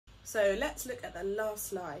So let's look at the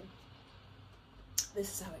last line. This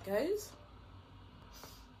is how it goes.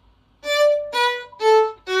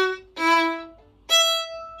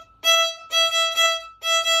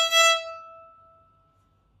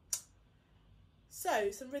 So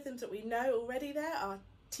some rhythms that we know already there are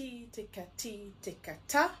ti, ticka,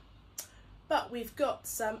 ta. But we've got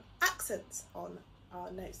some accents on our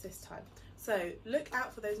notes this time. So look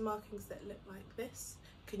out for those markings that look like this.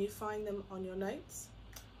 Can you find them on your notes?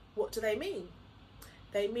 What do they mean?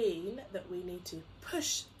 They mean that we need to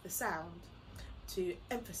push the sound to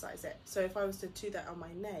emphasize it. So if I was to do that on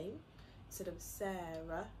my name, instead of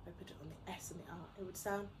Sarah, I put it on the S and the R, it would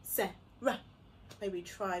sound Sarah. Maybe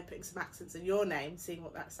try putting some accents in your name, seeing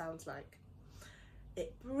what that sounds like.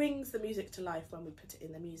 It brings the music to life when we put it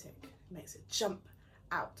in the music. It makes it jump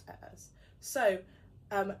out at us. So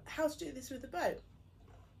how to do this with the bow?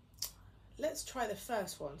 Let's try the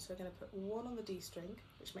first one. So we're going to put one on the D string,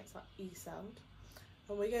 which makes that E sound.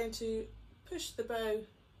 And we're going to push the bow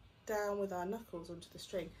down with our knuckles onto the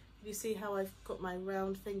string. You see how I've got my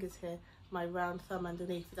round fingers here, my round thumb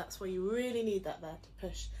underneath. That's where you really need that there to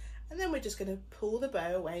push. And then we're just going to pull the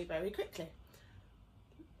bow away very quickly.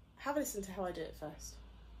 Have a listen to how I do it first.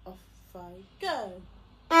 Off I go.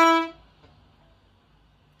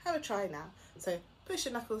 Have a try now. So push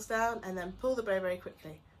your knuckles down and then pull the bow very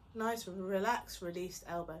quickly. Nice, relaxed, released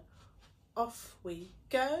elbow. Off we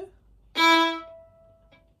go.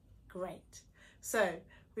 Great. So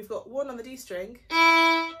we've got one on the D string.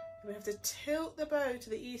 We have to tilt the bow to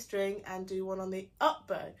the E string and do one on the up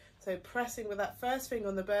bow. So pressing with that first finger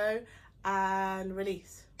on the bow and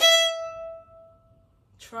release.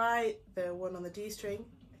 Try the one on the D string,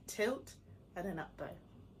 tilt and then up bow.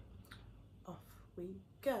 Off we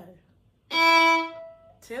go.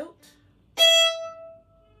 Tilt.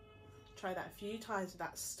 Try that a few times with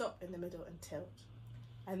that stop in the middle and tilt.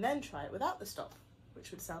 And then try it without the stop,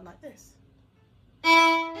 which would sound like this.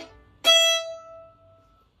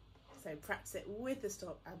 So practice it with the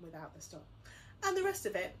stop and without the stop. And the rest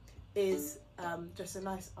of it is just a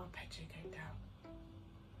nice arpeggio going down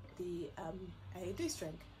the A D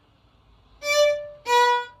string.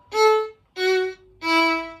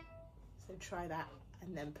 So try that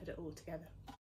and then put it all together.